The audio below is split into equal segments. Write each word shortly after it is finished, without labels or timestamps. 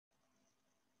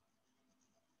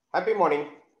Happy morning.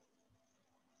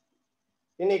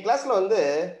 இன்னைக்கு கிளாஸ்ல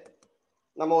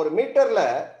நம்ம ஒரு மீட்டர்ல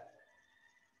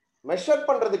மெஷர்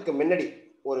பண்றதுக்கு முன்னாடி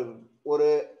ஒரு ஒரு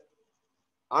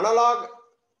அனலாக்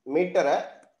மீட்டரை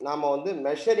நாம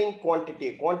மெஷரிங்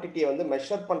குவான்டிட்டியை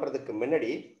மெஷர் பண்றதுக்கு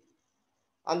முன்னாடி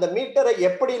அந்த மீட்டரை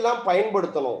எப்படிலாம்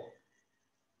பயன்படுத்தணும்,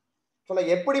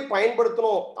 எப்படி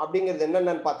பயன்படுத்தணும் அப்படிங்கிறது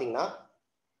என்னென்னு பார்த்தீங்கன்னா,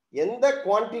 எந்த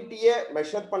குவான்டிட்டியை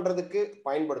மெஷர் பண்றதுக்கு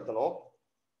பயன்படுத்தணும்,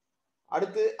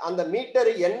 அடுத்து அந்த மீட்டர்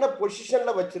என்ன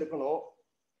பொசிஷன்ல வச்சிருக்கணும்,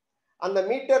 அந்த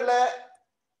மீட்டர்ல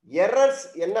எரர்ஸ்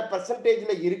என்ன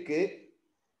பெர்சன்டேஜ்ல இருக்கு,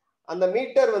 அந்த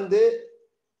மீட்டர்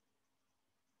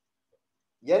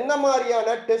என்ன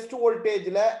மாதிரியான டெஸ்ட்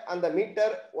வோல்டேஜ்ல அந்த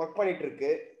மீட்டர் ஒர்க் பண்ணிட்டு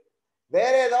இருக்கு,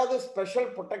 வேற ஏதாவது ஸ்பெஷல்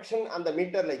ப்ரொடெக்ஷன் அந்த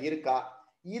மீட்டர்ல இருக்கா,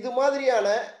 இது மாதிரியான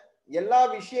எல்லா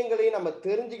விஷயங்களையும் நம்ம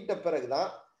தெரிஞ்சுக்கிட்ட பிறகுதான்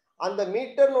அந்த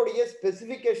மீட்டர்னுடைய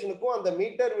ஸ்பெசிபிகேஷனுக்கும் அந்த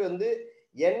மீட்டர்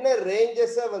என்ன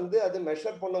ரேஞ்சஸை அது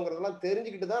மெஷர் பண்ணுங்கிறதெல்லாம்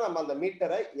தெரிஞ்சுக்கிட்டு தான் நம்ம அந்த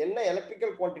மீட்டரை என்ன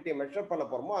எலக்ட்ரிக்கல் குவான்டிட்டியை மெஷர் பண்ண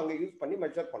போறோமோ அங்கே யூஸ் பண்ணி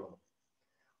மெஷர் பண்ணணும்.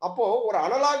 அப்போ ஒரு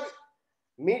அனலாக்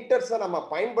மீட்டர்ஸை நம்ம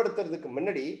பயன்படுத்துறதுக்கு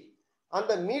முன்னாடி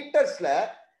அந்த மீட்டர்ஸ்ல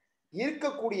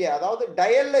இருக்கக்கூடிய, அதாவது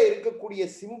டயல்ல இருக்கக்கூடிய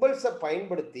சிம்பிள்ஸை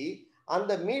பயன்படுத்தி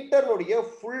அந்த மீட்டர்னுடைய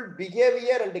ஃபுல்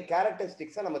பிஹேவியர் அண்ட்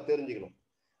கேரக்டரிஸ்டிக்ஸை நம்ம தெரிஞ்சுக்கணும்.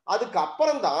 அதுக்கு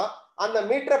அப்புறம் தான் அந்த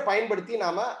மீட்டரை பயன்படுத்தி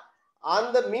நாம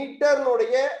அந்த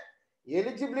மீட்டர்னுடைய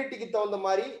எலிஜிபிலிட்டிக்கு தகுந்த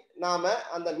மாதிரி நாம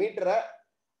அந்த மீட்டரை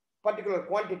பர்டிகுலர்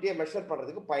குவான்டிட்டியை மெஷர்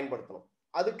பண்றதுக்கு பயன்படுத்தணும்.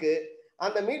 அதுக்கு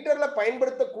அந்த மீட்டர்ல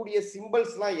பயன்படுத்தக்கூடிய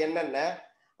சிம்பிள்ஸ்லாம் என்னென்ன,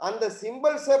 அந்த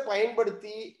சிம்பிள்ஸை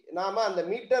பயன்படுத்தி நாம அந்த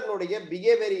மீட்டர்னுடைய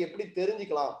பிஹேவியரை எப்படி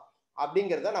தெரிஞ்சுக்கலாம்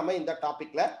அப்படிங்கிறத நம்ம இந்த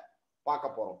டாபிக்ல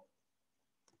பார்க்க போறோம்.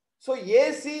 So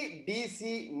AC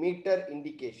DC metre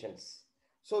indications.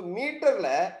 So மீட்டர்ல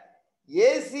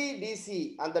AC DC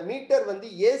அந்த மீட்டர்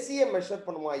ஏசியை மெஷர்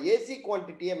பண்ணுமா, ஏசி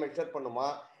குவான்டிட்டியை மெஷர் பண்ணுமா,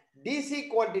 டிசி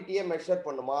குவான்டிட்டியை மெஷர்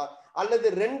பண்ணுமா, அல்லது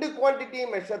ரெண்டு குவான்டிட்டியை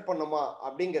மெஷர் பண்ணுமா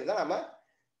அப்படிங்கிறத நம்ம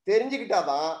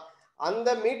தெரிஞ்சுக்கிட்டாதான்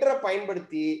அந்த மீட்டரை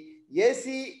பயன்படுத்தி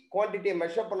ஏசி குவான்டிட்டியை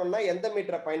மெஷர் பண்ணணும்னா எந்த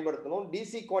மீட்டரை பயன்படுத்தணும்,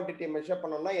 டிசி குவான்டிட்டியை மெஷர்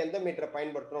பண்ணணும்னா எந்த மீட்டரை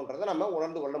பயன்படுத்தணும்ன்றதை நம்ம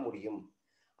உணர்ந்து கொள்ள முடியும்.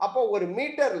 அப்போ ஒரு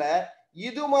மீட்டர்ல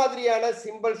இது மாதிரியான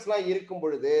சிம்பிள்ஸ்லாம் இருக்கும்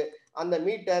பொழுது அந்த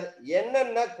மீட்டர்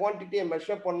என்னென்ன குவான்டிட்டியை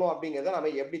மெஷர் பண்ணும் அப்படிங்கிறத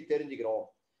நம்ம எப்படி தெரிஞ்சுக்கிறோம்.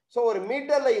 ஸோ ஒரு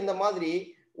மீட்டர்ல இந்த மாதிரி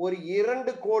ஒரு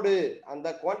 2 கோடு, அந்த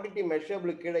குவான்டிட்டி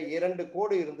மெஷரபிள் கீழே 2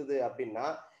 கோடு இருந்தது அப்படின்னா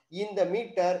இந்த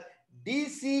மீட்டர்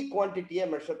டிசி குவான்டிட்டியை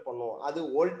மெஷர் பண்ணும். அது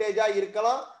வோல்டேஜா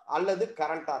இருக்கலாம் அல்லது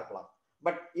கரண்டா இருக்கலாம்.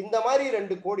 பட் இந்த மாதிரி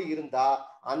 2 கோடு இருந்தா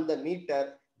அந்த மீட்டர்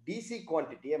டிசி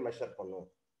குவான்டிட்டியை மெஷர் பண்ணும்.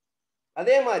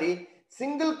 அதே மாதிரி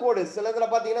சிங்கிள் கோடு, சிலதுல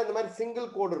பாத்தீங்கன்னா இந்த மாதிரி சிங்கிள்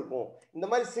கோடு இருக்கும். இந்த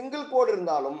மாதிரி சிங்கிள் கோடு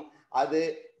இருந்தாலும் அது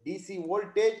டிசி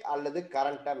வோல்டேஜ் அல்லது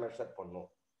கரண்டை மெஷர் பண்ணும்.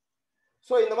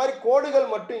 ஸோ இந்த மாதிரி கோடுகள்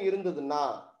மட்டும் இருந்ததுன்னா,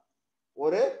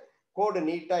 ஒரு கோடு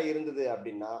நீட்டா இருந்தது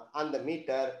அப்படின்னா அந்த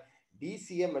மீட்டர்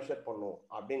டிசியை மெஷர் பண்ணும்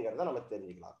அப்படிங்கிறத நம்ம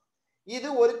தெரிஞ்சுக்கலாம். இது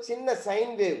ஒரு சின்ன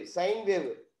சைன் வேவ்.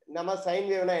 நம்ம சைன்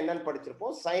வேவ்னா என்னன்னு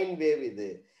படிச்சிருப்போம். சைன் வேவ்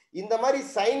இது. இந்த மாதிரி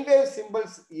சைன் வேவ்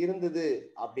சிம்பிள்ஸ் இருந்தது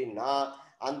அப்படின்னா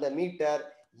அந்த மீட்டர்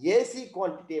ஏசி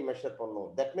குவான்டிட்டியை மெஷர் பண்ணும்.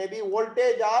 That may be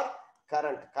voltage R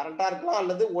கரண்டா இருக்கலாம்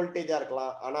அல்லது வோல்டேஜா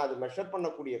இருக்கலாம். ஆனா அது மெஷர்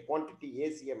பண்ணக்கூடிய குவான்டிட்டி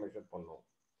ஏசியை மெஷர் பண்ணும்.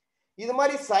 இது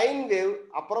மாதிரி சைன் வேவ்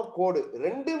அப்புறம் கோடு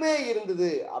ரெண்டுமே இருந்தது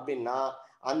அப்படின்னா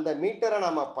அந்த மீட்டரை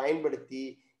நாம பயன்படுத்தி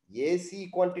ஏசி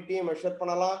குவான்டிட்டியை மெஷர்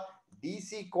பண்ணலாம்,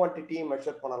 டிசி குவான்டிட்டியை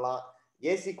மெஷர் பண்ணலாம்.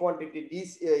 ஏசி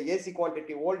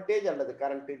குவான்டிட்டி வோல்டேஜ் அல்லது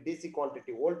current, DC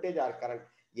quantity voltage R current,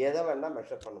 எதை வேணா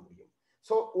மெஷர் பண்ண முடியும்.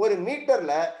 ஸோ ஒரு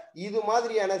மீட்டர்ல இது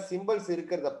மாதிரியான சிம்பிள்ஸ்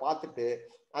இருக்கிறத பார்த்துட்டு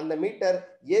அந்த மீட்டர்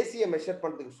ஏசியை மெஷர்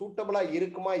பண்றதுக்கு சூட்டபிளா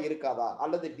இருக்குமா இருக்காதா,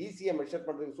 அல்லது டிசியை மெஷர்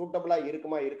பண்றதுக்கு சூட்டபிளா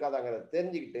இருக்குமா இருக்காதாங்கிறத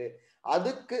தெரிஞ்சுக்கிட்டு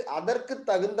அதற்கு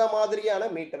தகுந்த மாதிரியான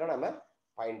மீட்டரை நம்ம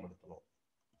பயன்படுத்தணும்.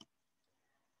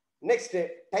 Next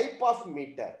type of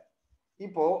metre.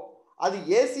 இப்போ அது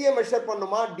ஏசியை மெஷர்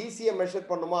பண்ணுமா டிசியை மெஷர்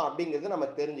பண்ணுமா அப்படிங்கிறது நம்ம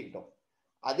தெரிஞ்சுக்கிட்டோம்.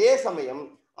 அதே சமயம்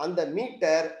அந்த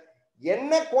மீட்டர்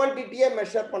என்ன குவான்டிட்டியை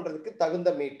மெஷர் பண்றதுக்கு தகுந்த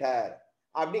மீட்டர்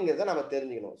அப்படிங்கிறத நம்ம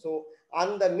தெரிஞ்சுக்கணும். ஸோ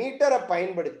அந்த மீட்டரை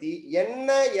பயன்படுத்தி என்ன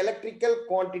எலக்ட்ரிக்கல்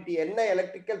குவான்டிட்டி, என்ன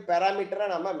எலக்ட்ரிக்கல் பேராமீட்டரை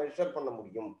நம்ம மெஷர் பண்ண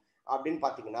முடியும் அப்படின்னு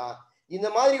பாத்தீங்கன்னா, இந்த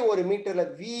மாதிரி ஒரு மீட்டர்ல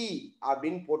வி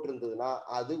அப்படின்னு போட்டிருந்ததுன்னா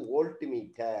அது வோல்ட்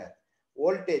மீட்டர்,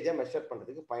 வோல்டேஜை மெஷர்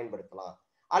பண்றதுக்கு பயன்படுத்தலாம்.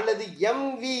 அல்லது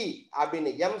எம்வி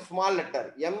அப்படின்னு, எம் ஸ்மால் லெட்டர்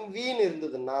எம்வின்னு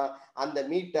இருந்ததுன்னா அந்த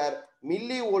metre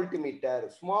milli volt metre,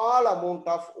 small amount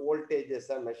of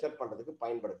வோல்டேஜஸை measure பண்றதுக்கு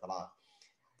பயன்படுத்தலாம்.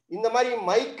 இந்த மாதிரி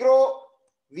மைக்ரோ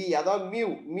வி, அதாவது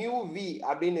மியூ வி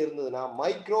அப்படின்னு இருந்ததுன்னா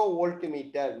மைக்ரோ வோல்ட்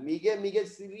மீட்டர், மிக மிக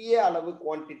சிறிய அளவு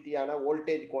குவான்டிட்டியான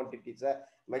வோல்டேஜ் குவான்டிட்டிஸை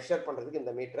மெஷர் பண்றதுக்கு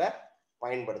இந்த மீட்டரை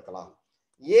பயன்படுத்தலாம்.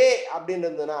 ஏ அப்படின்னு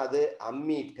இருந்ததுன்னா அது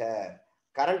அம்மீட்டர்,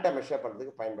 கரண்ட்டை மெஷர்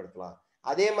பண்றதுக்கு பயன்படுத்தலாம்.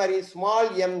 அதே மாதிரி small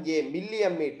MA milli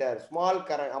ammeter, small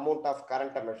current amount of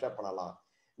கரண்ட்டை மெஷர் பண்ணலாம்.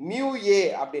 மியூ ஏ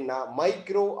அப்படின்னா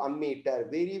micro ammeter,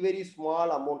 very very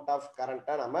small amount of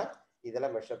கரண்ட்டை நம்ம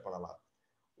இதில் மெஷர் பண்ணலாம்.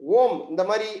 ஓம் இந்த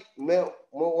மாதிரி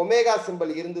ஒமேகா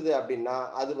சிம்பிள் இருந்தது அப்படின்னா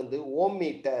அது வந்து ஓம்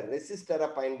மீட்டர், ரெசிஸ்டரை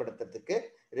பயன்படுத்துறதுக்கு,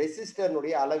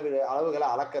 ரெசிஸ்டர்னுடைய அளவுகளை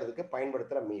அளக்கிறதுக்கு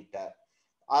பயன்படுத்துகிற மீட்டர்.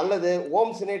 அல்லது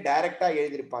ஓம்ஸ்னே டைரக்டா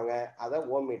எழுதியிருப்பாங்க, அதை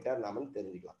ஓம் மீட்டர் நாம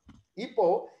தெரிஞ்சுக்கலாம். இப்போ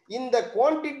இந்த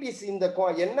குவான்டிட்டிஸ், இந்த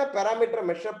என்ன பேராமீட்டரை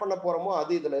மெஷர் பண்ண போறோமோ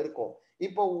அது இதுல இருக்கும்.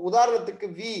 இப்போ உதாரணத்துக்கு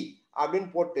வி அப்படின்னு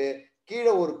போட்டு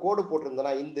கீழே ஒரு கோடு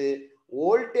போட்டிருந்தனா இந்த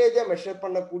வோல்டேஜை மெஷர்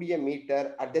பண்ணக்கூடிய metre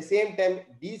at the same time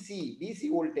DC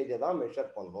வோல்டேஜை தான் மெஷர்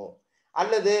பண்ணும்.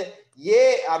 அல்லது ஏ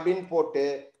அப்படின்னு போட்டு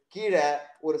கீழே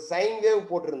ஒரு சைன் வேவ்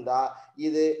போட்டிருந்தா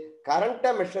இது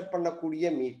கரண்ட்டை மெஷர்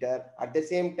பண்ணக்கூடிய metre at the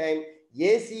same time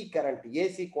AC current,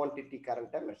 AC quantity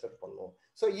கரண்ட்டை மெஷர் பண்ணும்.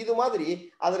 ஸோ இது மாதிரி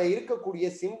அதில் இருக்கக்கூடிய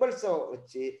சிம்பிள்ஸை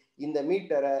வச்சு இந்த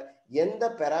மீட்டரை எந்த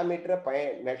பேராமீட்டரை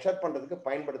மெஷர் பண்ணுறதுக்கு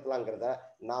பயன்படுத்தலாங்கிறத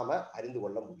நாம் அறிந்து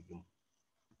கொள்ள முடியும்.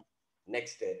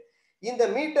 நெக்ஸ்ட், இந்த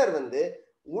மீட்டர் வந்து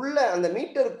உள்ள அந்த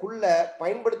மீட்டருக்குள்ள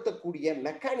பயன்படுத்தக்கூடிய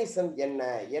மெக்கானிசம் என்ன,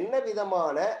 என்ன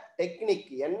விதமான டெக்னிக்,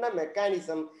 என்ன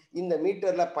மெக்கானிசம் இந்த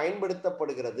மீட்டர்ல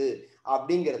பயன்படுத்தப்படுகிறது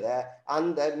அப்படிங்கிறத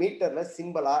அந்த மீட்டர்ல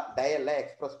சிம்பிளா டயல்ல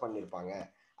எக்ஸ்பிரஸ் பண்ணியிருப்பாங்க.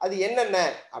 அது என்னென்ன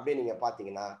அப்படின்னு நீங்க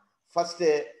பாத்தீங்கன்னா, ஃபர்ஸ்ட்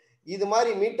இது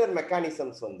மாதிரி மீட்டர்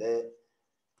மெக்கானிசம்ஸ் வந்து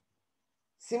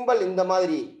சிம்பிள் இந்த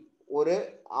மாதிரி ஒரு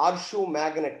ஆர்ஷூ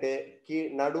மேக்னெட்டு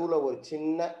நடுவுல ஒரு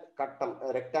சின்ன கட்டம்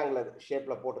ரெக்டாங்குலர்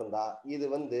ஷேப்ல போட்டிருந்தா இது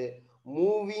வந்து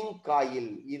மூவிங்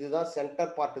காயில், இதுதான்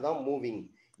சென்டர் பார்ட் தான் மூவிங்.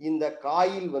 இந்த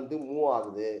காயில் வந்து மூவ்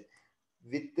ஆகுது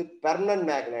வித் பெர்மனன்ட்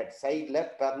மேக்னெட், சைட்ல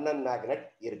பெர்மனன்ட் மேக்னெட்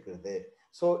இருக்குது.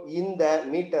 ஸோ இந்த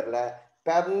மீட்டர்ல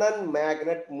permanent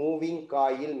magnet moving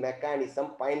coil mechanism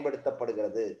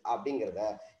பயன்படுத்தப்படுகிறது அப்படிங்கிறத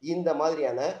இந்த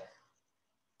மாதிரியான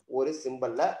ஒரு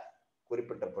சிம்பிள்ல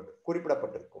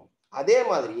குறிப்பிடப்பட்டிருக்கும். அதே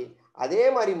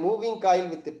மாதிரி மூவிங் காயில்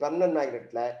வித் பெர்மனன்ட்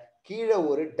மேக்னெட்ல கீழே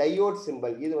ஒரு டையோட்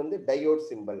சிம்பிள், இது வந்து டையோட்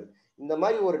சிம்பிள். இந்த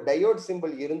மாதிரி ஒரு டையோட்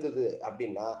சிம்பிள் இருந்தது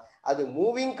அப்படின்னா அது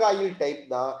மூவிங் காயில் டைப்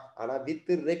தான், ஆனா வித்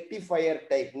ரெக்டிஃபயர்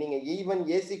டைப். நீங்க ஈவன்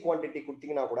ஏசி குவான்டிட்டி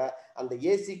கொடுத்தீங்கன்னா கூட அந்த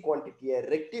ஏசி குவான்டிட்டியை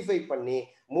ரெக்டிஃபை பண்ணி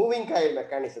மூவிங் காயில்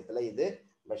மெக்கானிசத்துல இது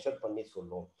மெஷர் பண்ணி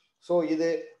சொல்லும். ஸோ இது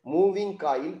moving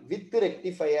coil with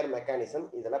rectifier mechanism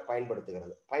இதுல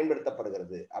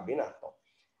பயன்படுத்தப்படுகிறது அப்படின்னு அர்த்தம்.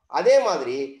 அதே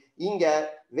மாதிரி இங்க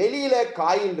வெளியில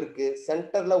காயில் இருக்கு,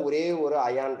 சென்டர்ல ஒரே ஒரு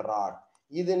அயான் ராட்.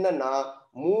 இது என்னன்னா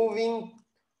moving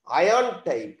ion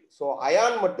type. So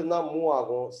ion மட்டும்தான் மூவ்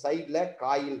ஆகும், சைட்ல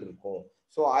காயில் இருக்கும்.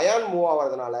 ஸோ அயான் மூவ்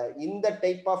ஆகிறதுனால இந்த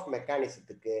type of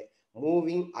மெக்கானிசத்துக்கு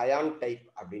moving ion type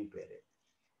அப்படின்னு பேரு.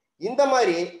 இந்த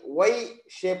மாதிரி ஒய்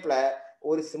ஷேப்ல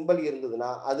ஒரு சிம்பிள் இருந்ததுன்னா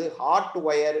அது hot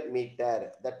wire metre.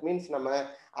 That means நம்ம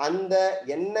அந்த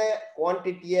என்ன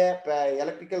குவான்டிட்டியை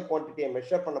எலக்ட்ரிக்கல் குவான்டிட்டியை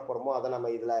மெஷர் பண்ண போறோமோ அதை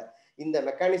நம்ம இதுல இந்த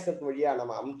மெக்கானிசத்து வழியா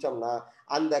நம்ம அமிச்சோம்னா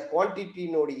அந்த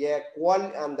குவான்டிட்டியினுடைய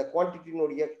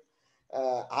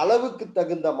அளவுக்கு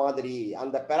தகுந்த மாதிரி,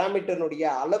 அந்த பேராமீட்டர்னுடைய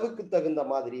அளவுக்கு தகுந்த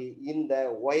மாதிரி இந்த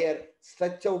ஒயர்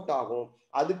ஸ்ட்ரெச் அவுட் ஆகும்.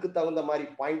 அதுக்கு தகுந்த மாதிரி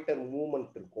பாயிண்டர்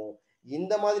மூவ்மெண்ட் இருக்கும்.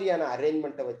 இந்த மாதிரியான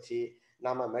அரேஞ்ச்மெண்ட்டை வச்சு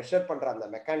நாம மெஷர் பண்ற அந்த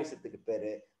மெக்கானிசத்துக்கு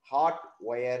பேரு ஹாட்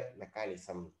ஒயர்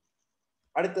மெக்கானிசம்.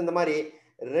 அடுத்து இந்த மாதிரி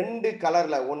ரெண்டு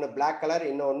கலர்ல, ஒன்னு பிளாக் கலர்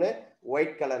இன்னொன்னு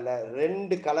ஒயிட் கலர்ல,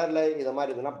 ரெண்டு கலர்ல இத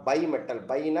மாதிரி இருந்ததுன்னா பை மெட்டல்,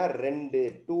 பைனா ரெண்டு,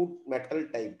 டூ மெட்டல்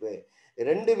டைப்பு,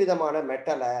 ரெண்டு விதமான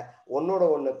மெட்டலை ஒன்னோட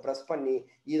ஒன்று ப்ரெஸ் பண்ணி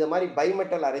இதை மாதிரி பை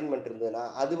மெட்டல் அரேஞ்ச்மெண்ட் இருந்ததுன்னா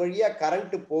அது வழியா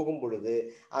கரண்ட் போகும் பொழுது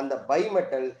அந்த பை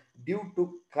மெட்டல் டியூ டு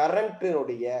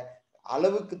கரண்ட்டினுடைய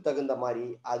அளவுக்கு தகுந்த மாதிரி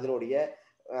அதனுடைய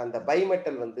அந்த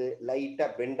பைமெட்டல் வந்து லைட்டா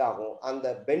பெண்ட் ஆகும். அந்த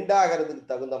பெண்ட் ஆகிறதுக்கு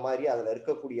தகுந்த மாதிரி அதுல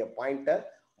இருக்கக்கூடிய பாயிண்டர்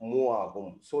மூவ் ஆகும்.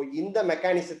 ஸோ இந்த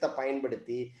மெக்கானிசத்தை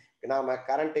பயன்படுத்தி நாம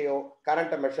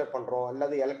கரண்ட்டை மெஷர் பண்றோம்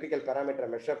அல்லது எலக்ட்ரிக்கல் பேராமீட்டரை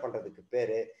மெஷர் பண்றதுக்கு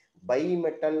பேரு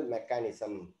பைமெட்டல்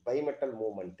மெக்கானிசம், பைமெட்டல்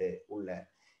மூவ்மெண்ட் உள்ள.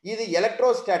 இது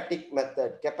எலக்ட்ரோஸ்டாட்டிக்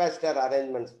மெத்தட், கெப்பாசிட்டர்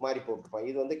அரேஞ்ச்மெண்ட்ஸ் மாதிரி போட்டுப்போம்.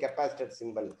 இது வந்து கெப்பாசிட்டர்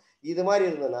சிம்பிள். இது மாதிரி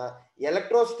இருந்ததுன்னா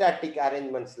எலக்ட்ரோஸ்டாட்டிக்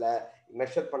அரேஞ்ச்மெண்ட்ஸ்ல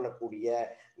மெஷர் பண்ணக்கூடிய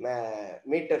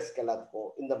மீட்டர்ஸ்க்கு எல்லாத்துக்கும்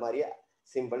இந்த மாதிரி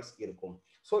சிம்பிள்ஸ் இருக்கும்.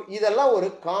 ஸோ இதெல்லாம் ஒரு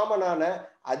காமனான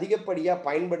அதிகப்படியா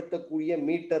பயன்படுத்தக்கூடிய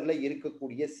மீட்டர்ல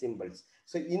இருக்கக்கூடிய சிம்பிள்ஸ்.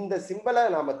 ஸோ இந்த சிம்பிளை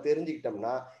நாம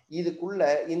தெரிஞ்சுக்கிட்டோம்னா இதுக்குள்ள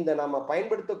இந்த நாம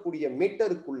பயன்படுத்தக்கூடிய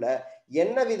மீட்டருக்குள்ள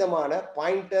என்ன விதமான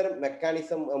பாயிண்டர்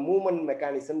மெக்கானிசம், மூவ்மெண்ட்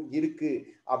மெக்கானிசம் இருக்கு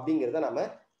அப்படிங்கிறத நாம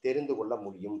தெரிந்து கொள்ள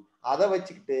முடியும். அதை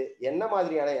வச்சுக்கிட்டு என்ன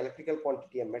மாதிரியான எலக்ட்ரிக்கல்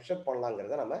குவான்டிட்டியை மெஷர்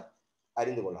பண்ணலாங்கிறத நம்ம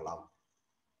அறிந்து கொள்ளலாம்.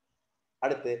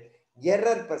 அடுத்து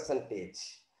error percentage.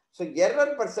 So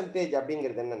error percentage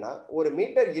அப்படிங்கிறது என்னன்னா ஒரு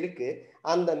மீட்டர் இருக்கு,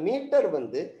 அந்த மீட்டர்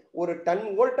வந்து ஒரு 10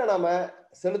 வோல்ட்டை நம்ம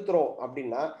செலுத்துறோம்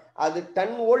அப்படின்னா அது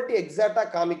 10 வோல்ட் எக்ஸாக்டா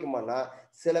காமிக்குமானா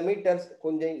சில மீட்டர்ஸ்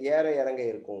கொஞ்சம் ஏற இறங்க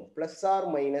இருக்கும், பிளஸ் ஆர்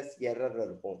மைனஸ் எரர்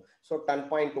இருக்கும். ஸோ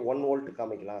 10.1 வோல்ட்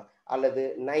காமிக்கலாம் அல்லது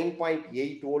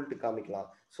 9.8 வோல்ட் காமிக்கலாம்.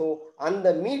 ஸோ அந்த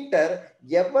மீட்டர்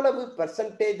எவ்வளவு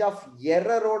பெர்சன்டேஜ் ஆஃப்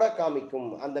எரரோட காமிக்கும்,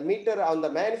 அந்த மீட்டர் அந்த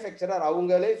மேனுஃபேக்சரர்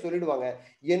அவங்களே சொல்லிடுவாங்க,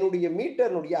 என்னுடைய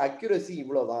மீட்டர்னுடைய அக்யூரசி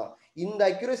இவ்வளோதான், இந்த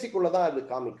அக்யூரசிக்குள்ளதான் அது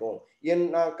காமிக்கும்,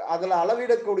 அதுல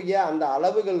அளவிடக்கூடிய அந்த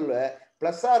அளவுகள்ல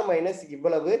பிளஸ் ஆர் மைனஸ்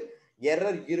இவ்வளவு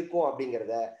எரர் இருக்கும்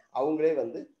அப்படிங்கிறத அவங்களே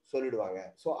வந்து சொல்லிடுவாங்க.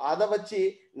 ஸோ அதை வச்சு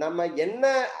நம்ம என்ன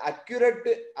அக்யூரேட்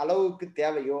அளவுக்கு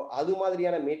தேவையோ அது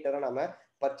மாதிரியான மீட்டரை நம்ம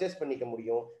பர்ச்சேஸ் பண்ணிக்க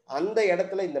முடியும். அந்த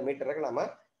இடத்துல இந்த மீட்டரை நம்ம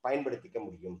பயன்படுத்திக்க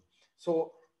முடியும். ஸோ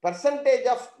பர்சன்டேஜ்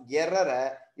ஆஃப் எரரை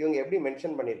இவங்க எப்படி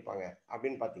மென்ஷன் பண்ணியிருப்பாங்க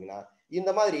அப்படின்னு பார்த்தீங்கன்னா,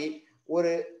 இந்த மாதிரி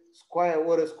ஒரு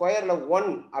ஸ்கொயர்ல 1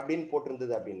 அப்படின்னு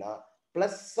போட்டிருந்தது அப்படின்னா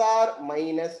plus R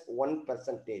minus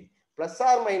 1%. Plus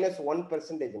R minus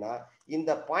 1%னா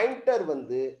இந்த பாயிண்டர்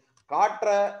வந்து காட்டுற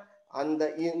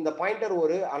இந்த பாயிண்டர்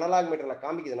ஒரு அனலாக் மீட்டர்ல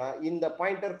காமிக்குதுன்னா இந்த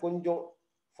பாயிண்டர் கொஞ்சம்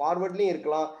ஃபார்வர்ட்லயும்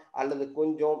இருக்கலாம் அல்லது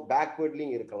கொஞ்சம்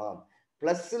பேக்வர்ட்லயும் இருக்கலாம்.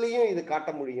 பிளஸ்லயும் இது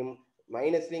காட்ட முடியும்,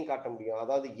 மைனஸ்லயும் காட்ட முடியும்.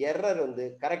 அதாவது எரர் வந்து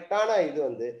கரெக்டான இது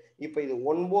வந்து இப்ப இது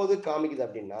 9 காமிக்குது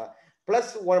அப்படின்னா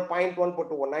பிளஸ் 0.1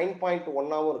 போட்டு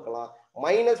 9.1ஆகவும் இருக்கலாம்,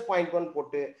 மைனஸ் 0.1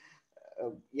 போட்டு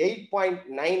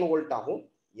 8.9 வோல்ட் ஆகவும்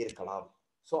இருக்கலாம்.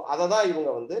 ஸோ அதை தான்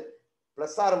இவங்க வந்து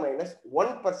பிளஸ் ஆர் மைனஸ்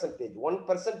 1%.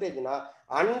 1%னா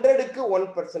 100க்கு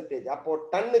 1%, அப்போ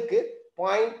டன்னுக்கு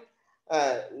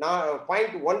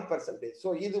 0.1%. ஸோ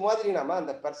இது மாதிரி நாம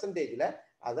அந்த பெர்சன்டேஜ்ல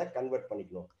அதை கன்வெர்ட்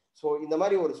பண்ணிக்கணும். ஸோ இந்த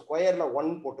மாதிரி ஒரு ஸ்கொயர்ல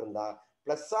 1 போட்டிருந்தா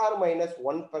plus R minus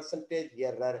 1%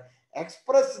 error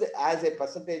expressed as a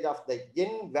percentage of the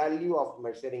N value of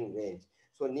measuring range.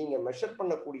 So நீங்க மெஷர்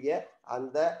பண்ணக்கூடிய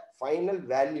அந்த ஃபைனல்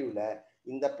வேல்யூல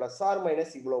இந்த பிளஸ் ஆர்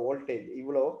மைனஸ் இவ்வளோ வோல்டேஜ்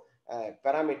இவ்வளோ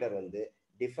பேராமீட்டர் வந்து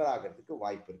டிஃபர் ஆகிறதுக்கு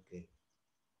வாய்ப்பு இருக்கு.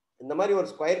 இந்த மாதிரி ஒரு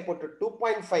ஸ்கொயர் போட்டு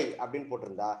 2.5 அப்படின்னு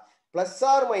போட்டிருந்தா plus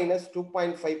R minus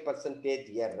 2.5%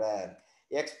 error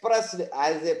expressed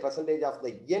as a percentage of the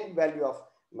N value of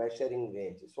measuring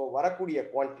range. So வரக்கூடிய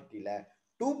குவான்டிட்டியில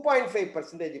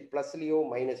 2.5% பிளஸ்லயோ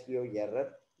மைனஸ்லயோ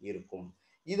எரர் இருக்கும்.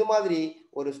 இது மாதிரி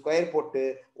ஒரு ஸ்கொயர் போட்டு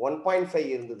 1.5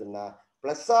 இருந்ததுன்னா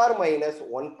plus or minus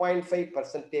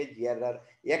 1.5% error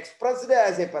expressed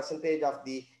as a percentage of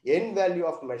the end value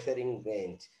of measuring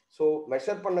range. So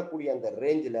measure பண்ணக்கூடிய அந்த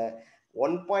ரேஞ்சில்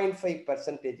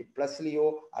 1.5% பிளஸ்லியோ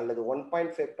அல்லது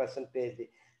 1.5%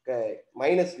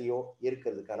 மைனஸ்லியோ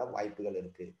இருக்கிறதுக்கான வாய்ப்புகள்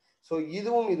இருக்கு. ஸோ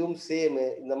இதுவும் சேம்.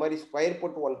 இந்த மாதிரி ஸ்கொயர்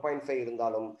போட்டு 1.5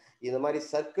 இருந்தாலும் இந்த மாதிரி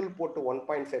சர்க்கிள் போட்டு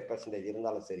 1.5%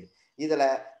 இருந்தாலும் சரி, இதில்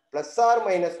plus or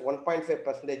minus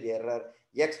 1.5% error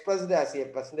expressed as a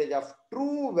percentage of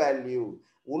true value,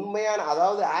 உண்மையான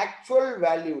அதாவது ஆக்சுவல்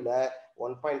வேல்யூல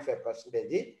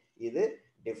 1.5% இது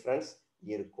டிஃபரன்ஸ்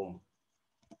இருக்கும்.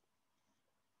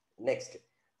 Next,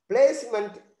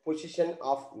 placement position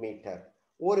of metre.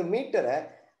 ஒரு மீட்டரை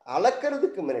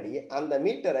அளக்கிறதுக்கு முன்னாடி அந்த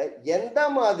மீட்டரை எந்த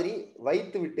மாதிரி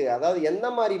வைத்து விட்டு, அதாவது எந்த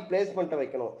மாதிரி பிளேஸ்மெண்ட்டை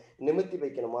வைக்கணும், நிமித்தி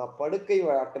வைக்கணுமா, படுக்கை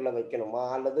வாட்டில் வைக்கணுமா,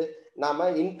 அல்லது நாம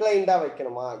இன்க்ளைண்டா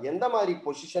வைக்கணுமா, எந்த மாதிரி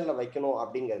பொசிஷன்ல வைக்கணும்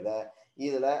அப்படிங்கிறத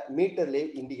இதுல மீட்டர்லேயே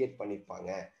இண்டிகேட்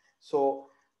பண்ணியிருப்பாங்க. ஸோ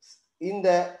இந்த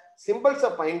சிம்பிள்ஸை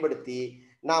பயன்படுத்தி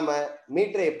நாம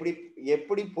மீட்டரை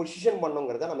எப்படி பொசிஷன்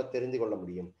பண்ணுங்கிறத நம்ம தெரிந்து கொள்ள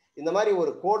முடியும். இந்த மாதிரி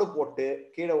ஒரு கோடு போட்டு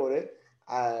கீழே ஒரு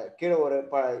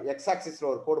எக்ஸ் ஆக்சிஸ்ல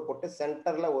ஒரு கோடு போட்டு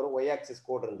சென்டர்ல ஒரு ஒய் ஆக்சிஸ்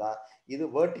கோடு இருந்தா இது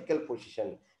வெர்டிக்கல்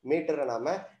பொசிஷன். மீட்டரை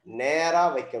நாம நேரா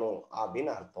வைக்கணும்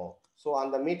அப்படின்னு அர்த்தம். ஸோ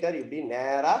அந்த மீட்டர் இப்படி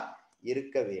நேரா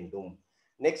இருக்க வேண்டும்.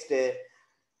 நெக்ஸ்ட்,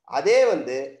 அதே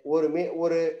வந்து ஒரு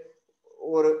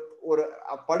ஒரு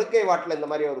படுக்கை வாட்டில் இந்த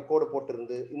மாதிரி ஒரு கோடு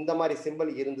போட்டு இந்த மாதிரி சிம்பிள்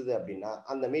இருந்தது அப்படின்னா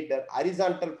அந்த மீட்டர்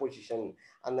ஹரிசான்டல் பொசிஷன்.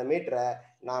 அந்த மீட்டரை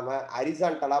நாம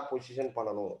ஹரிசான்டலா பொசிஷன்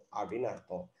பண்ணணும் அப்படின்னு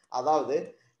அர்த்தம். அதாவது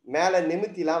மேல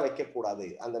நிமித்திலாம் வைக்கக்கூடாது,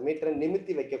 அந்த மீட்டரை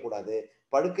நிமித்தி வைக்கக்கூடாது,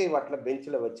 படுக்கை வாட்டில்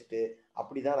பெஞ்சில் வச்சுட்டு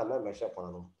அப்படிதான் நம்ம மெஷர்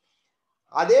பண்ணணும்.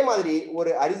 அதே மாதிரி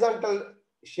ஒரு ஹரிசான்டல்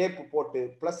ஷேப் போட்டு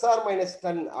பிளஸ் ஆர் மைனஸ்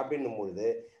 10 அப்படின்னும் பொழுது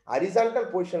ஹரிசான்டல்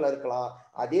பொசிஷன்ல இருக்கலாம்.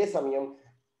 அதே சமயம்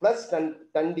பிளஸ்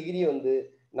 10 டிகிரி வந்து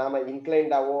நாம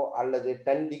இன்க்ளைண்டாவோ அல்லது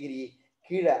 10 டிகிரி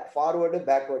கீழே ஃபார்வேர்டு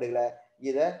பேக்வேர்டுல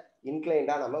இதை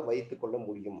இன்க்ளைண்டா நம்ம வைத்துக் கொள்ள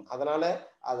முடியும். அதனால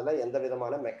அதுல எந்த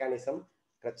விதமான மெக்கானிசம்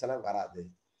பிரச்சனை வராது.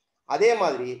 அதே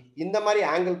மாதிரி இந்த மாதிரி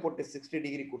ஆங்கிள் போட்டு 60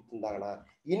 டிகிரி கொடுத்துருந்தாங்கன்னா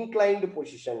இன்க்ளைன்டு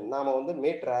பொசிஷன். நாம வந்து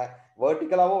மீட்டரை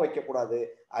வெர்டிக்கலாவும் வைக்கக்கூடாது,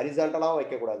 ஹரிசான்டலாவும்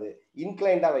வைக்கக்கூடாது,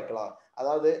 இன்க்ளைண்டா வைக்கலாம்.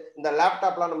 அதாவது இந்த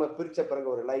லேப்டாப்லாம் நம்ம பிரிச்ச பிறகு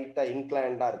ஒரு லைட்டா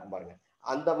இன்க்ளைண்டா இருக்கும் பாருங்க,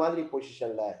 அந்த மாதிரி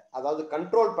பொசிஷன்ல, அதாவது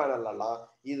கண்ட்ரோல் பேனல்லாம்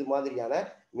இது மாதிரியான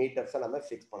மீட்டர்ஸை நம்ம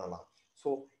ஃபிக்ஸ் பண்ணலாம். ஸோ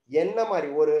என்ன மாதிரி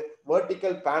ஒரு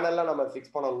வெர்டிக்கல் பேனல்ல நம்ம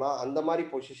ஃபிக்ஸ் பண்ணோம்னா அந்த மாதிரி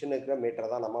பொசிஷன் இருக்கிற மீட்டரை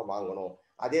தான் நம்ம வாங்கணும்.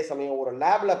 அதே சமயம் ஒரு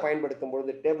லேப்ல பயன்படுத்தும்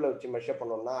பொழுது டேபிளை வச்சு மெஷர்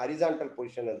பண்ணோம்னா ஹரிசான்டல்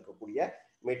பொசிஷன் இருக்கக்கூடிய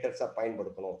மீட்டர்ஸை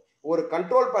பயன்படுத்தணும். ஒரு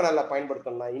கண்ட்ரோல் பேனல்ல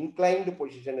பயன்படுத்தணும்னா இன்க்ளைன்டு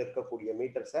பொசிஷன் இருக்கக்கூடிய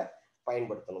மீட்டர்ஸை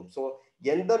பயன்படுத்தணும். ஸோ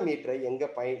எந்த மீட்டரை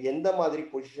எந்த மாதிரி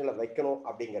பொசிஷன்ல வைக்கணும்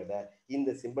அப்படிங்கிறத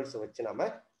இந்த சிம்பிள்ஸை வச்சு நாம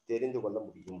தெரிந்து கொள்ள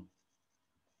முடியும்.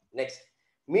 Next,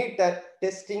 metre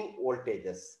testing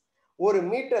voltages. ஒரு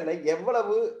மீட்டர்ல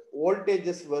எவ்வளவு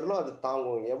வோல்டேஜஸ் வரும் அது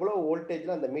தாங்கும், எவ்வளவு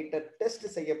வோல்டேஜ்ல அந்த மீட்டர் டெஸ்ட்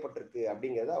செய்யப்பட்டிருக்கு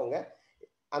அப்படிங்கிறத அவங்க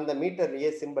அந்த மீட்டர்லயே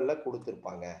சிம்பிள்ல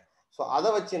கொடுத்துருப்பாங்க. ஸோ அதை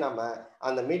வச்சு நம்ம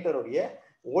அந்த மீட்டருடைய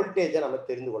வோல்டேஜை நம்ம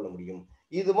தெரிந்து கொள்ள முடியும்.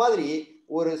 இது மாதிரி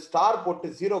ஒரு ஸ்டார் போட்டு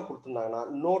 0 கொடுத்துருந்தாங்கன்னா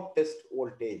no test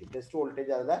voltage. Test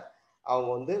voltage அதில் அவங்க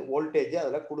வந்து வோல்டேஜ்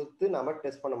அதில் கொடுத்து நம்ம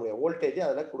டெஸ்ட் பண்ண முடியும், வோல்டேஜ்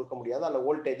அதில் கொடுக்க முடியாது, அதில்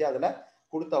வோல்டேஜ் அதில்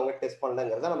கொடுத்து அவங்க டெஸ்ட்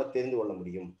பண்ணலங்கிறத நம்ம தெரிந்து கொள்ள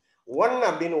முடியும். 1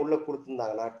 அப்படின்னு உள்ள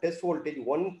கொடுத்துருந்தாங்கன்னா டெஸ்ட் வோல்டேஜ்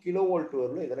 1 கிலோ வோல்ட்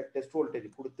வரலும் இதில் டெஸ்ட் வோல்டேஜ்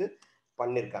கொடுத்து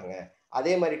பண்ணியிருக்காங்க.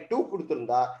 அதே மாதிரி 2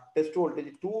 கொடுத்துருந்தா டெஸ்ட் வோல்டேஜ்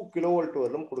 2 கிலோ வோல்ட்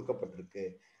வரலும் கொடுக்கப்பட்டிருக்கு.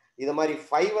 இது மாதிரி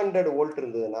 500 வோல்ட்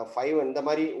இருந்ததுன்னா இந்த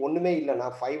மாதிரி ஒண்ணுமே இல்லைன்னா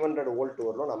 500 வோல்ட்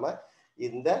வரலும் நம்ம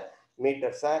இந்த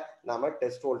மீட்டர்ஸை நாம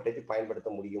டெஸ்ட் வோல்டேஜ் பயன்படுத்த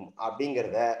முடியும்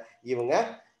அப்படிங்கிறத இவங்க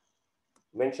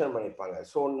மென்ஷன் பண்ணியிருப்பாங்க.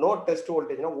 ஸோ நோ டெஸ்ட்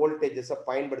வோல்டேஜ்னா வோல்டேஜஸை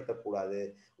பயன்படுத்தக்கூடாது.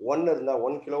 1 இருந்தால்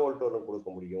 1 கிலோ வோல்ட் வரலும் கொடுக்க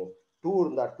முடியும், 2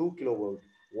 இருந்தால் 2 கிலோ வோல்ட்,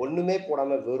 ஒண்ணுமே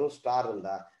போடாம வெறும் ஸ்டார்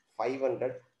இருந்தா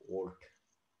 500 வோல்ட்.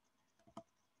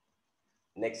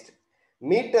 நெக்ஸ்ட்,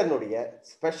 மீட்டர்னுடைய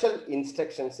ஸ்பெஷல்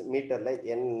இன்ஸ்ட்ரக்ஷன்ஸ் மீட்டர்ல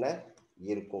என்ன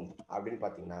இருக்கும் அப்படின்னு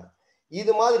பாத்தீங்கன்னா,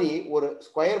 இது மாதிரி ஒரு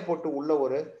ஸ்கொயர் போட்டு உள்ள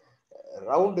ஒரு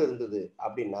ரவுண்ட் இருந்தது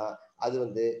அப்படின்னா அது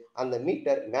வந்து அந்த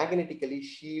metre magnetically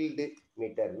shield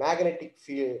metre. Magnetic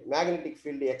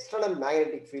field external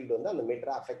magnetic field வந்து அந்த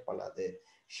மீட்டரை அஃபெக்ட் பண்ணாது,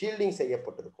 ஷீல்டிங்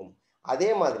செய்யப்பட்டிருக்கும். அதே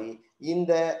மாதிரி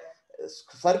இந்த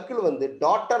சர்க்கிள் வந்து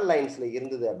டாட்டர் லைன்ஸ்ல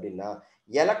இருந்தது அப்படின்னா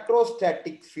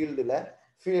எலக்ட்ரோஸ்டாட்டிக் ஃபீல்டுல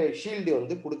ஷீல்டு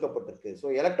வந்து கொடுக்கப்பட்டிருக்கு. ஸோ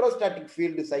எலக்ட்ரோஸ்டாட்டிக்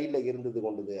ஃபீல்டு சைடில் இருந்தது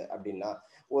கொண்டது அப்படின்னா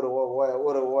ஒரு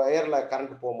ஒயர்ல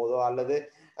கரண்ட் போகும்போதோ அல்லது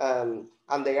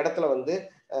அந்த இடத்துல வந்து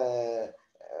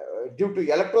டியூ டு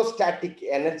எலக்ட்ரோஸ்டாட்டிக்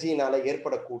எனர்ஜினால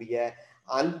ஏற்படக்கூடிய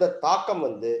அந்த தாக்கம்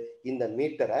வந்து இந்த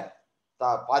மீட்டரை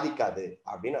பாதிக்காது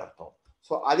அப்படின்னு அர்த்தம்.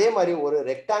 ஸோ அதே மாதிரி ஒரு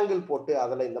ரெக்டாங்கிள் போட்டு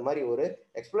அதில் இந்த மாதிரி ஒரு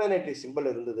எக்ஸ்பிளனேட்டரி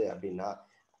சிம்பிள் இருந்தது அப்படின்னா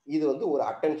இது வந்து ஒரு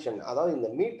அட்டென்ஷன். அதாவது இந்த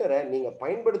மீட்டரை நீங்க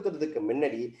பயன்படுத்துறதுக்கு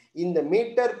முன்னாடி இந்த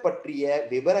மீட்டர் பற்றிய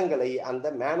விவரங்களை அந்த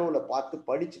மேனுவலை பார்த்து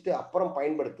படிச்சுட்டு அப்புறம்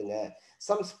பயன்படுத்துங்க,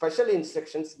 சம் ஸ்பெஷல்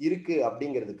இன்ஸ்ட்ரக்ஷன்ஸ் இருக்கு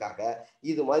அப்படிங்கிறதுக்காக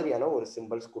இது மாதிரியான ஒரு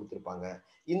சிம்பிள்ஸ் கொடுத்துருப்பாங்க.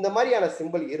 இந்த மாதிரியான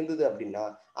சிம்பிள் இருந்தது அப்படின்னா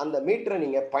அந்த மீட்டரை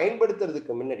நீங்க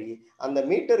பயன்படுத்துறதுக்கு முன்னாடி அந்த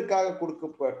மீட்டருக்காக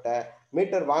கொடுக்கப்பட்ட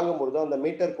மீட்டர் வாங்கும்பொழுதோ அந்த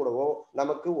மீட்டர் கூடவோ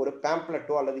நமக்கு ஒரு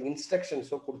பேம்ப்ளெட்டோ அல்லது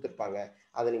இன்ஸ்ட்ரக்ஷன்ஸோ கொடுத்துருப்பாங்க.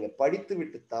 அதை நீங்க படித்து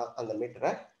விட்டு தான் அந்த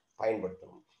மீட்டரை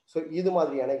பயன்படுத்தணும். ஸோ இது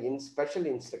மாதிரியான ஸ்பெஷல்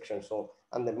இன்ஸ்ட்ரக்ஷன்ஸும்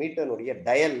அந்த மீட்டருடைய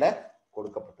டயல்ல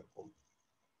கொடுக்கப்பட்டிருக்கும்.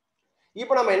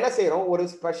 இப்போ நம்ம என்ன செய்யறோம், ஒரு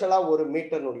ஸ்பெஷலா ஒரு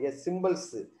மீட்டருடைய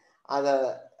சிம்பிள்ஸ்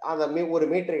அதை ஒரு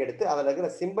மீட்டரை எடுத்து அதில்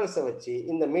இருக்கிற சிம்பிள்ஸை வச்சு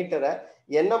இந்த மீட்டரை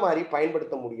என்ன மாதிரி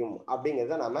பயன்படுத்த முடியும்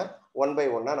அப்படிங்கிறத நம்ம 1 by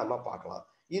 1 நம்ம பார்க்கலாம்.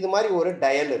 இது மாதிரி ஒரு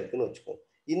டயல் இருக்குன்னு வச்சுக்கோம்.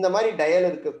 இந்த மாதிரி டயல்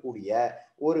இருக்கக்கூடிய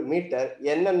ஒரு மீட்டர்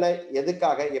என்னென்ன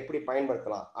எதுக்காக எப்படி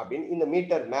பயன்படுத்தலாம் அப்படின்னு இந்த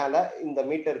மீட்டர் மேல இந்த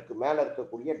மீட்டருக்கு மேல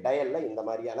இருக்கக்கூடிய டயல்ல இந்த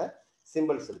மாதிரியான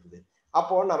சிம்பிள்ஸ் இருக்குது.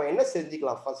 அப்போ நம்ம என்ன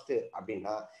செஞ்சுக்கலாம் ஃபர்ஸ்ட்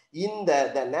அப்படின்னா, இந்த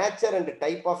the nature and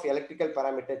type of electrical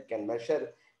parameter can measure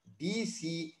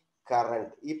DC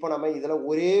current. இப்போ நம்ம இதுல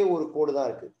ஒரே ஒரு கோடு தான்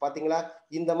இருக்கு பாத்தீங்களா,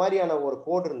 இந்த மாதிரியான ஒரு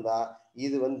கோடு இருந்தா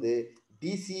இது வந்து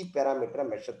டிசி பாராமீட்டரை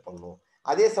மெஷர் பண்ணும்.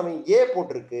 அதே சமயம் ஏ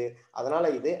போட்டிருக்கு, அதனால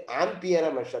இது ஆம்பியரை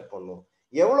மெஷர் பண்ணும்.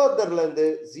 எவ்வளோ தூரத்துல இருந்து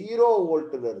 0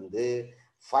 வோல்ட்ல இருந்து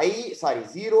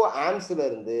 0 ஆம்ஸ்ல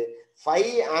இருந்து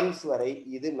 5 ஆம்ஸ் வரை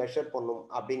இது மெஷர் பண்ணும்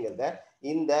அப்படிங்கிறத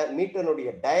இந்த மீட்டருடைய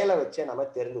டயலை வச்சே நம்ம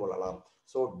தெரிந்து கொள்ளலாம்.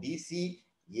 ஸோ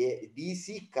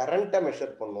டிசி கரண்ட்டை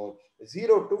மெஷர் பண்ணும்,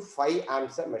 0 to 5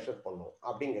 ஆம்ஸை மெஷர் பண்ணும்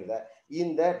அப்படிங்கிறத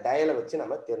இந்த டயலை வச்சு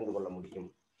நம்ம தெரிந்து கொள்ள முடியும்.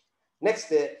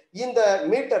 நெக்ஸ்ட், இந்த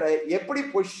மீட்டரை எப்படி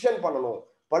பொசிஷன் பண்ணணும்,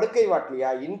 படுக்கை வாட்லியா,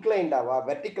 இன்க்ளைண்டாவா,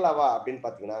 வெர்டிகலாவா அப்படின்னு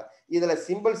பார்த்தீங்கன்னா இதுல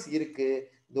சிம்பிள்ஸ் இருக்கு.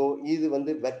 இது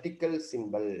வந்து வெர்டிக்கல்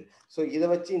சிம்பிள். ஸோ இதை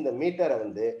வச்சு இந்த மீட்டரை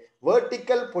வந்து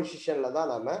வெர்டிக்கல் பொசிஷன்ல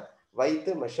தான் நம்ம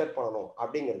வைத்து மெஷர் பண்ணணும்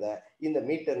அப்படிங்கிறத இந்த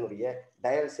மீட்டருடைய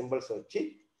டயல் சிம்பிள்ஸ் வச்சு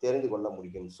தெரிந்து கொள்ள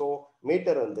முடியும். ஸோ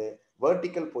மீட்டர் வந்து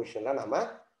வெர்டிக்கல் பொசிஷன்ல நம்ம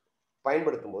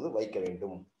பயன்படுத்தும் போது வைக்க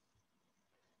வேண்டும்.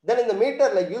 தென் இந்த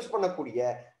மீட்டர்ல யூஸ் பண்ணக்கூடிய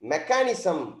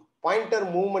மெக்கானிசம், பாயிண்டர்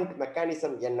மூவ்மெண்ட்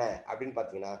மெக்கானிசம் என்ன அப்படின்னு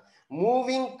பார்த்தீங்கன்னா,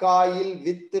 moving coil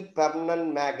with permanent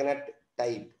magnet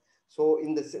type. So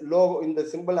இந்த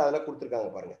சிம்பிள் அதில் கொடுத்துருக்காங்க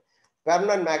பாருங்க.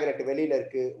 பெர்மனன்ட் மேக்னெட் வெளியில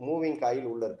இருக்கு, மூவிங் காயில்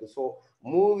உள்ள இருக்கு. So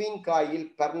moving coil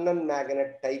permanent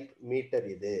magnet type metre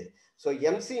இது. ஸோ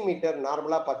எம்சி மீட்டர்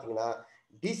நார்மலா பார்த்தீங்கன்னா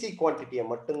டிசி குவான்டிட்டியை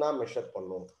மட்டும்தான் மெஷர்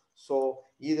பண்ணும். ஸோ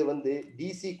இது வந்து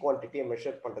டிசி குவான்டிட்டியை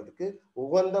மெஷர் பண்ணுறதுக்கு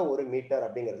உகந்த ஒரு மீட்டர்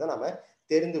அப்படிங்கிறத நம்ம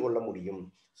தெரிந்து கொள்ள முடியும்.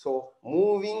 So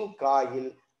moving coil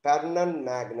permanent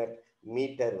magnet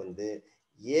metre வந்து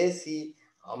ஏசி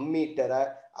அம்மீட்டரை,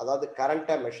 அதாவது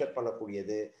கரண்ட்டை மெஷர்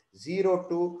பண்ணக்கூடியது. 0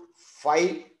 to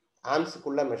 5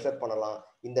 ஆம்ஸுக்குள்ள மெஷர் பண்ணலாம்.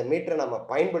 இந்த மீட்டரை நம்ம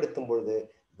பயன்படுத்தும் பொழுது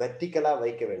வெர்டிக்கலாக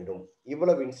வைக்க வேண்டும்.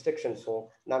 இவ்வளவு இன்ஸ்ட்ரக்ஷன்ஸும்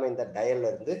நம்ம இந்த டயல்ல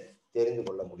இருந்து தெரிந்து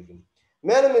கொள்ள முடியும்.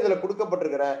 மேலும் இதில்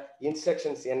கொடுக்கப்பட்டிருக்கிற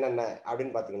இன்ஸ்ட்ரக்ஷன்ஸ் என்னென்ன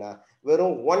அப்படின்னு பார்த்தீங்கன்னா,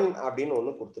 வெறும் 1 அப்படின்னு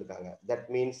ஒன்று கொடுத்துருக்காங்க. தட்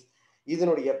மீன்ஸ்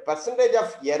இதனுடைய பெர்சன்டேஜ்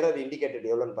ஆஃப் எரர் இண்டிகேட்டட்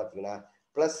எவ்வளோன்னு பார்த்தீங்கன்னா,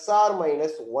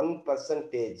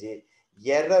 +or-1%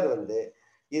 எரர் வந்து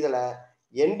இதில்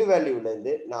எண்டு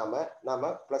வேல்யூலேருந்து நாம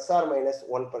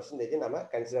 +or-1% நம்ம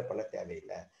கன்சிடர் பண்ண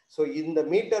தேவையில்லை. ஸோ இந்த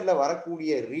மீட்டரில்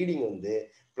வரக்கூடிய ரீடிங் வந்து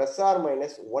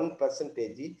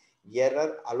 +or-1%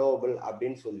 எரர் அலோவபிள்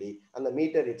அப்படின்னு சொல்லி அந்த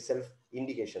மீட்டர் இட் செல்ஃப்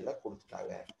இண்டிகேஷன்ல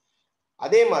கொடுத்துட்டாங்க.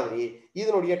 அதே மாதிரி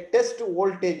இதனுடைய டெஸ்ட்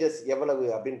வோல்டேஜஸ் எவ்வளவு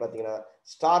அப்படின்னு பார்த்தீங்கன்னா,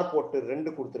 ஸ்டார் போட்டு 2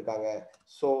 கொடுத்துருக்காங்க.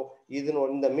 ஸோ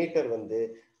இந்த மீட்டர் வந்து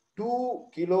 2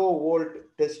 kV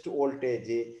டெஸ்ட்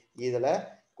வோல்டேஜ் இதில்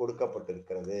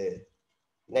கொடுக்கப்பட்டிருக்கிறது.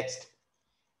 நெக்ஸ்ட்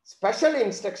ஸ்பெஷல்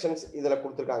இன்ஸ்ட்ரக்ஷன்ஸ் இதில்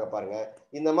கொடுத்துருக்காங்க பாருங்க.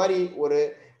 இந்த மாதிரி ஒரு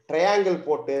ட்ரையாங்கிள்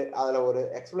போட்டு அதில் ஒரு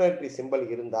எக்ஸ்பிளனேட்டரி சிம்பிள்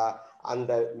இருந்தால்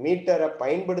அந்த மீட்டரை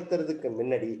பயன்படுத்துறதுக்கு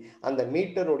முன்னாடி அந்த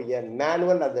மீட்டருடைய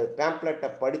மேனுவல் அந்த பேம்ப்ளெட்டை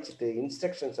படிச்சுட்டு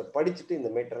இன்ஸ்ட்ரக்ஷன்ஸை படிச்சுட்டு இந்த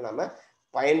மீட்டரை நம்ம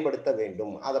பயன்படுத்த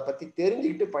வேண்டும். அதை பற்றி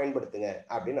தெரிஞ்சுக்கிட்டு பயன்படுத்துங்க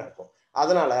அப்படின்னு அர்த்தம்.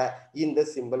 அதனால இந்த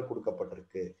சிம்பிள்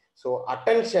கொடுக்கப்பட்டிருக்கு. So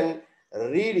attention,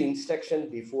 read instruction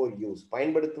before use.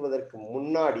 பயன்படுத்துவதற்கு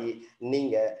முன்னாடி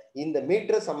நீங்க இந்த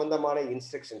மீட்டர் சம்பந்தமான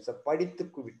இன்ஸ்ட்ரக்ஷன்ஸை படித்து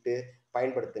விட்டு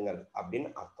பயன்படுத்துங்கள் அப்படின்னு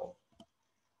அர்த்தம்.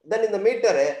 தென் இந்த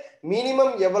மீட்டரை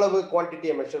மினிமம் எவ்வளவு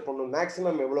குவான்டிட்டியை மெஷர் பண்ணும்,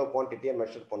 மேக்ஸிமம் எவ்வளவு குவான்டிட்டியை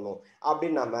மெஷர் பண்ணும்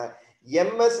அப்படின்னு நாம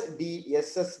எம்எஸ்டி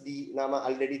எஸ்எஸ்டி நாம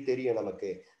ஆல்ரெடி தெரியும் நமக்கு.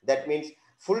 That means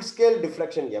full scale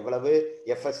deflection எவ்வளவு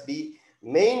எஃப்எஸ்டி,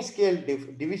 மெயின் ஸ்கேல்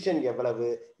டிவிஷன் எவ்வளவு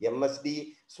எம்எஸ்டி,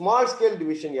 ஸ்மால் ஸ்கேல்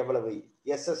டிவிஷன் எவ்வளவு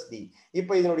எஸ்எஸ்டி.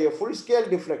 இப்போ இதனுடைய full scale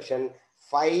deflection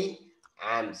 5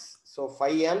 arms. So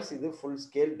 5 arms இது ஃபுல்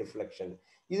ஸ்கேல் டிஃப்ளெக்ஷன்.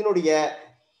 இதனுடைய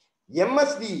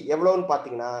எம்எஸ்டி எவ்வளவுன்னு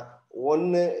பார்த்தீங்கன்னா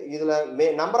 1 இதுல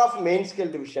number of main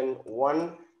scale division 1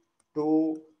 2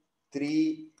 3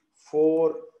 4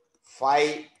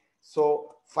 5. So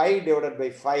 5 divided by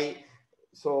 5.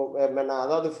 So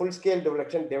அதாவது full scale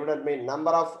deflection divided by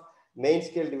number of main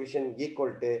scale division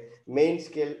equal to main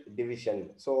scale division.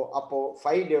 So அப்போ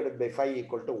 5 divided by 5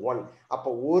 equal to 1. அப்போ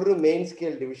ஒரு main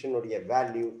scale டிவிஷனுடைய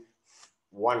value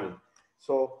 1.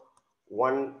 So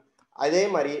 1. அதே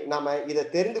மாதிரி நாம இதை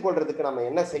தெரிந்து கொள்றதுக்கு நம்ம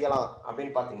என்ன செய்யலாம்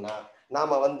அப்படின்னு பார்த்தீங்கன்னா,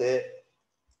 நாம வந்து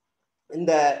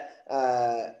இந்த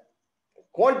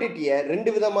குவான்டிட்டியை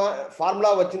 2 விதமா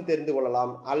ஃபார்முலா வச்சும் தெரிந்து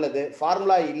கொள்ளலாம், அல்லது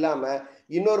ஃபார்முலா இல்லாம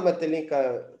இன்னொரு மெத்தட்லையும்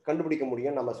கண்டுபிடிக்க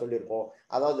முடியும் நம்ம சொல்லியிருக்கோம்.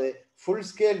 அதாவது full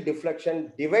scale deflection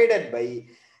divided by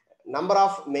number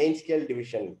of main scale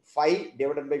division 5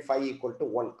 divided by 5 equal to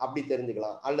 1 அப்படி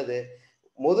தெரிஞ்சுக்கலாம். அல்லது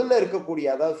முதல்ல இருக்கக்கூடிய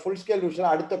அதாவது ஃபுல் ஸ்கேல்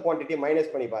டிவிஷன் அடுத்த குவான்டிட்டி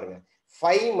மைனஸ் பண்ணி பாருங்க.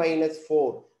 5 minus 4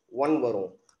 1 வரும்.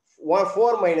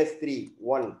 4 minus 3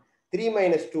 1, 3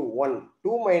 minus 2 1,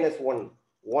 2 minus 1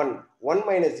 1, 1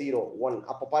 minus 0 1.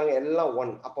 அப்போ பாருங்க எல்லாம்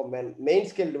 1. அப்போ மெயின்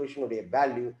ஸ்கேல் டிவிஷனுடைய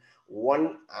வேல்யூ 1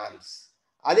 ஆம்ஸ்.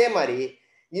 அதே மாதிரி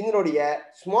இதனுடைய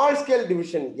ஸ்மால் ஸ்கேல்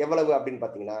டிவிஷன் எவ்வளவு அப்படின்னு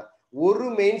பார்த்தீங்கன்னா, ஒரு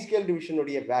main scale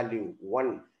டிவிஷனுடைய value 1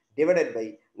 divided by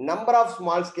number of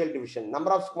small scale division.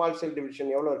 Number of small scale division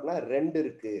எவ்வளவு இருக்குன்னா 2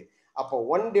 இருக்கு. அப்போ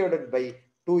 1 divided by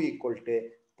 2 ஈக்குவல் டு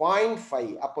 0.5.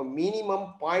 அப்போ மினிமம்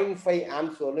 0.5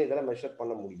 ஆம்ஸ் வரலும் இதெல்லாம் மெஷர்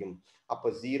பண்ண முடியும். அப்போ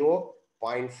 0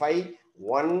 0.5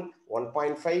 1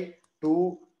 1.5 2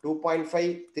 2.5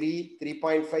 3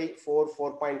 3.5 4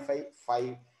 4.5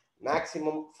 5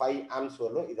 மேக்ஸிமம் 5 ஆம்ஸ்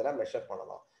வரலும் இதெல்லாம் மெஷர்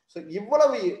பண்ணலாம். ஸோ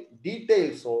இவ்வளவு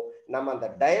டீட்டெயில்ஸும் நம்ம அந்த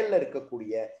டயல்ல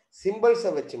இருக்கக்கூடிய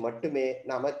சிம்பிள்ஸை வச்சு மட்டுமே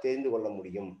நாம தெரிந்து கொள்ள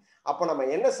முடியும். அப்போ நம்ம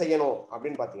என்ன செய்யணும்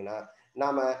அப்படின்னு பார்த்தீங்கன்னா,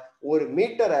 நாம ஒரு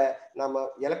மீட்டரை நம்ம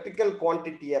எலக்ட்ரிக்கல்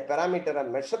குவான்டிட்டியை பேராமீட்டரை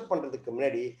மெஷர் பண்றதுக்கு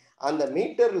முன்னாடி அந்த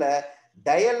மீட்டர்ல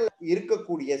டயல்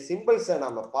இருக்கக்கூடிய சிம்பிள்ஸை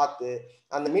நாம பார்த்து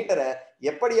அந்த மீட்டரை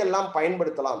எப்படியெல்லாம்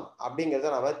பயன்படுத்தலாம்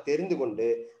அப்படிங்கிறத நாம தெரிந்து கொண்டு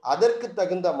அதற்கு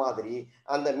தகுந்த மாதிரி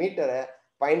அந்த மீட்டரை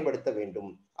பயன்படுத்த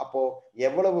வேண்டும். அப்போ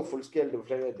எவ்வளவு ஃபுல் ஸ்கேல்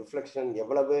டிஃப்ளெக்ஷன்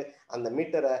எவ்வளவு, அந்த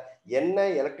மீட்டரை என்ன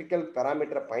எலக்ட்ரிக்கல்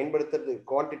பேராமீட்டரை பயன்படுத்துறது,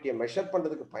 குவான்டிட்டியை மெஷர்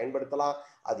பண்றதுக்கு பயன்படுத்தலாம்,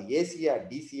 அது ஏசியா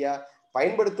டிசியா,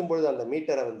 பயன்படுத்தும் பொழுது அந்த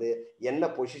மீட்டரை வந்து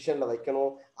என்ன பொசிஷன்ல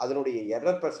வைக்கணும், அதனுடைய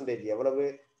எரர் பெர்சன்டேஜ் எவ்வளவு,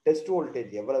 டெஸ்ட்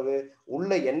வோல்டேஜ் எவ்வளவு,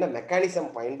 உள்ள என்ன மெக்கானிசம்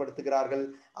பயன்படுத்துகிறார்கள்,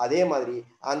 அதே மாதிரி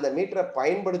அந்த மீட்டரை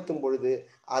பயன்படுத்தும் பொழுது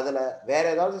அதுல வேற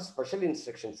ஏதாவது ஸ்பெஷல்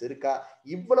இன்ஸ்ட்ரக்ஷன்ஸ் இருக்கா,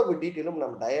 இவ்வளவு டீட்டெயிலும்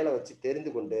நம்ம டயலை வச்சு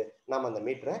தெரிந்து கொண்டு நாம் அந்த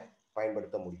மீட்டரை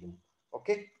பயன்படுத்த முடியும்.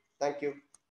 Okay, thank you.